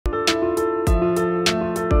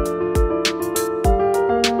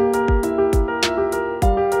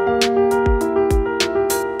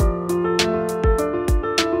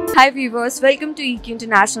Hi viewers, welcome to EQ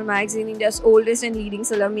International Magazine, India's oldest and leading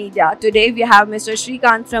solar media. Today we have Mr.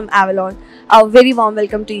 Srikant from Avalon. A very warm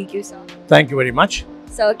welcome to EQ, sir. Thank you very much.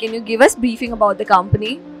 Sir, can you give us briefing about the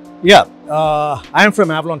company? Yeah, I am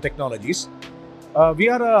from Avalon Technologies. We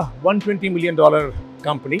are a $120 million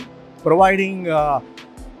company providing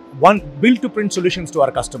build-to-print solutions to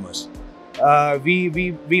our customers.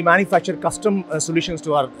 We manufacture custom solutions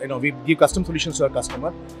to our, we give custom solutions to our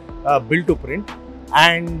customer, build-to-print.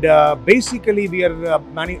 And basically, we are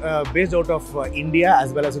based out of India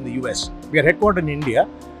as well as in the US. We are headquartered in India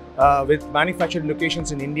with manufacturing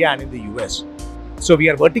locations in India and in the US. So we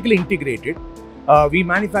are vertically integrated. We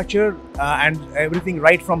manufacture and everything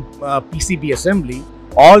right from PCB assembly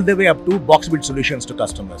all the way up to box build solutions to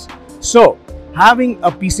customers. So having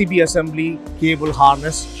a PCB assembly, cable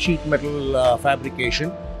harness, sheet metal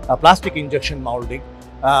fabrication, plastic injection molding,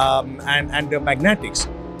 and magnetics,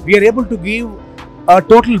 we are able to give a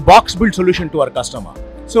total box build solution to our customer.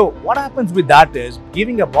 So what happens with that is,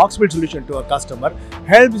 giving a box build solution to our customer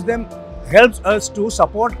helps us to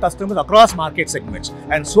support customers across market segments,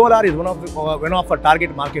 and solar is one of our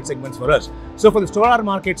target market segments for us. So for the solar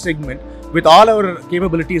market segment, with all our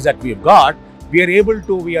capabilities that we've got, we are able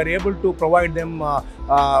to provide them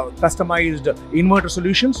customized inverter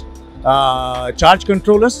solutions, charge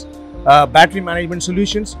controllers, battery management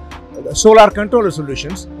solutions, solar controller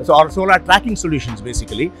solutions, or solar tracking solutions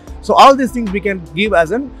basically. So all these things we can give as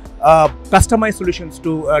an customized solutions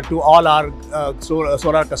to all our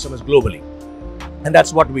solar customers globally, and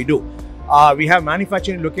that's what we do. We have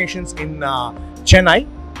manufacturing locations in Chennai,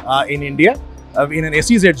 in India, in an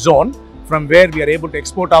SEZ zone, from where we are able to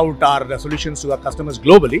export out our solutions to our customers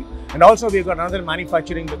globally. And also we've got another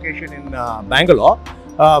manufacturing location in Bangalore,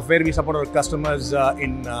 where we support our customers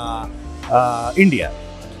in India.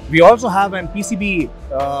 We also have an PCB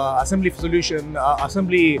assembly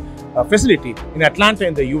facility in Atlanta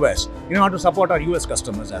in the US in order to support our US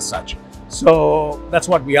customers as such. So that's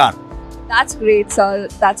what we are. That's great, sir.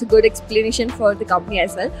 That's a good explanation for the company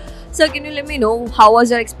as well. Sir, can you let me know how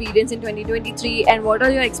was your experience in 2023 and what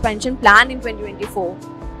are your expansion plan in 2024?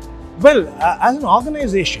 Well, as an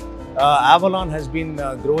organization, Avalon has been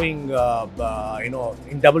growing,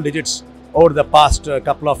 in double digits over the past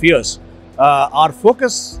couple of years. Our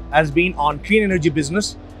focus has been on clean energy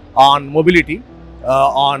business, on mobility,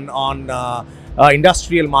 on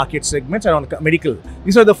industrial market segments, and on medical.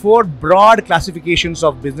 These are the four broad classifications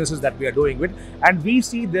of businesses that we are doing with, and we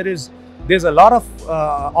see there's a lot of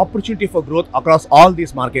opportunity for growth across all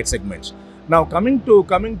these market segments. Now, coming to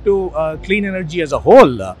clean energy as a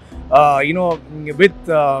whole, with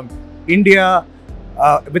India,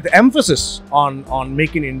 with the emphasis on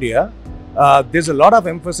Make in India. There's a lot of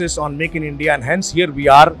emphasis on Make in India, and hence here we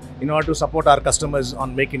are in order to support our customers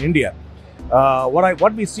on Make in India.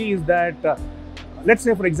 What we see is that, let's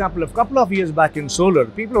say for example, a couple of years back in solar,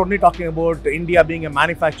 people were only talking about India being a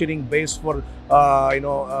manufacturing base for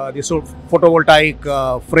the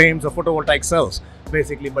photovoltaic frames or photovoltaic cells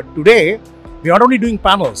basically. But today we are not only doing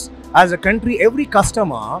panels. As a country, every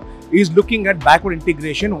customer is looking at backward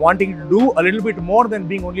integration, wanting to do a little bit more than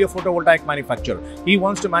being only a photovoltaic manufacturer. He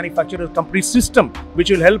wants to manufacture a complete system which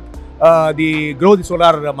will help grow the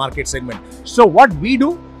solar market segment. So what we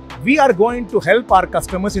do, we are going to help our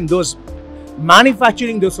customers in those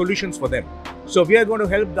manufacturing those solutions for them. So we are going to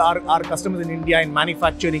help our customers in India in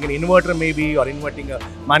manufacturing an inverter maybe, or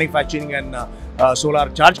manufacturing an solar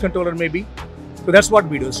charge controller maybe. So that's what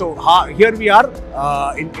we do. So here we are,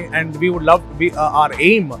 and we would love, our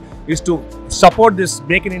aim is to support this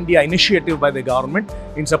Make in India initiative by the government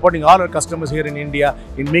in supporting all our customers here in India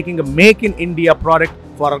in making a Make in India product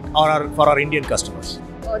for our Indian customers.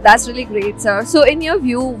 Oh, that's really great, sir. So in your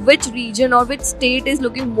view, which region or which state is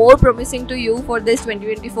looking more promising to you for this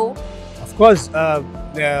 2024? Of course,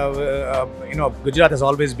 Gujarat has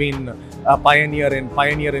always been a pioneer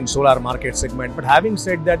in solar market segment. But having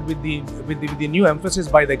said that, with the new emphasis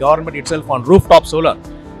by the government itself on rooftop solar,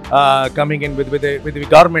 coming in with the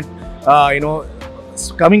government,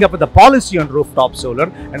 coming up with a policy on rooftop solar,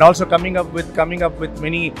 and also coming up with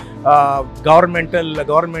many governmental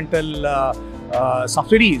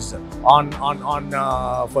subsidies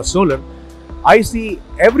for solar. I see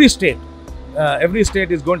every state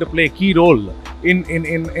is going to play a key role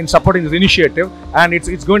in supporting this initiative, and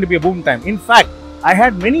it's going to be a boom time. In fact, I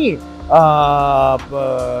had many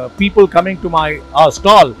people coming to my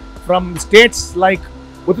stall from states like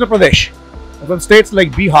Uttar Pradesh, from states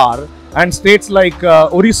like Bihar, and states like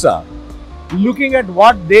Orissa, looking at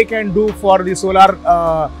what they can do for the solar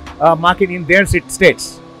market in their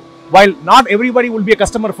states. While not everybody will be a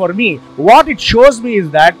customer for me, what it shows me is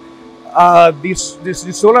that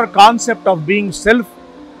this solar concept of being self,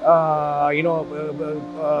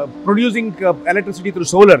 producing electricity through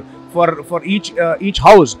solar for each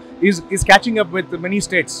house is catching up with many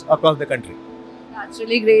states across the country. That's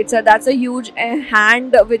really great, sir. That's a huge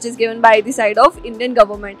hand which is given by the side of Indian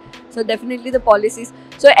government. So definitely the policies.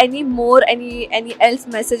 So any else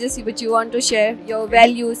messages which you want to share? Your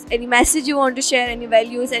values, any message you want to share? Any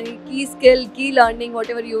values, any key skill, key learning,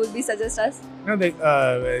 whatever you will be suggest us?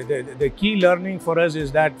 The key learning for us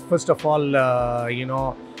is that first of all,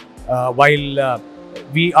 while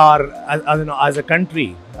we are as a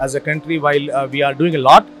country, while we are doing a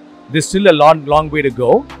lot, there's still a long way to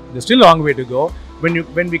go. There's still a long way to go.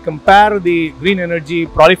 When we compare the green energy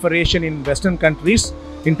proliferation in Western countries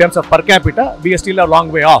in terms of per capita, we are still a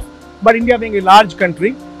long way off. But India being a large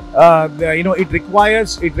country, it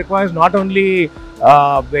requires not only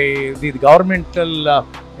the governmental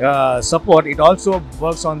support. It also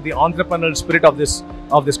works on the entrepreneurial spirit of this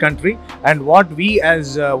country, and what we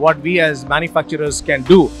as manufacturers can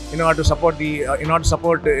do in order to support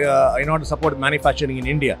manufacturing in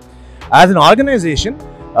India. As an organization,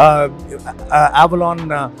 Avalon,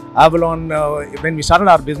 when we started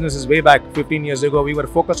our businesses way back 15 years ago, we were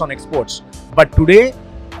focused on exports. But today,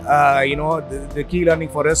 the key learning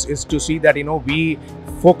for us is to see that we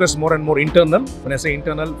focus more and more internal. When I say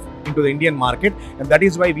internal, into the Indian market, and that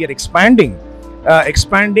is why we are expanding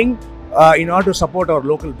in order to support our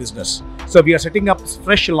local business. So we are setting up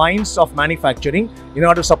fresh lines of manufacturing in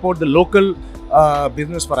order to support the local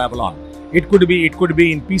business for Avalon. It could be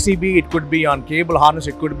in PCB, it could be on cable harness,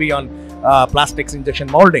 it could be on plastics injection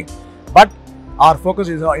molding. But our focus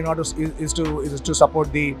is to support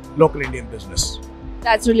the local Indian business.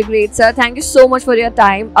 That's really great, sir. Thank you so much for your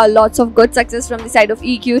time. Lots of good success from the side of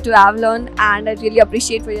EQ to Avalon, and I really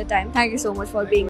appreciate for your time. Thank you so much for being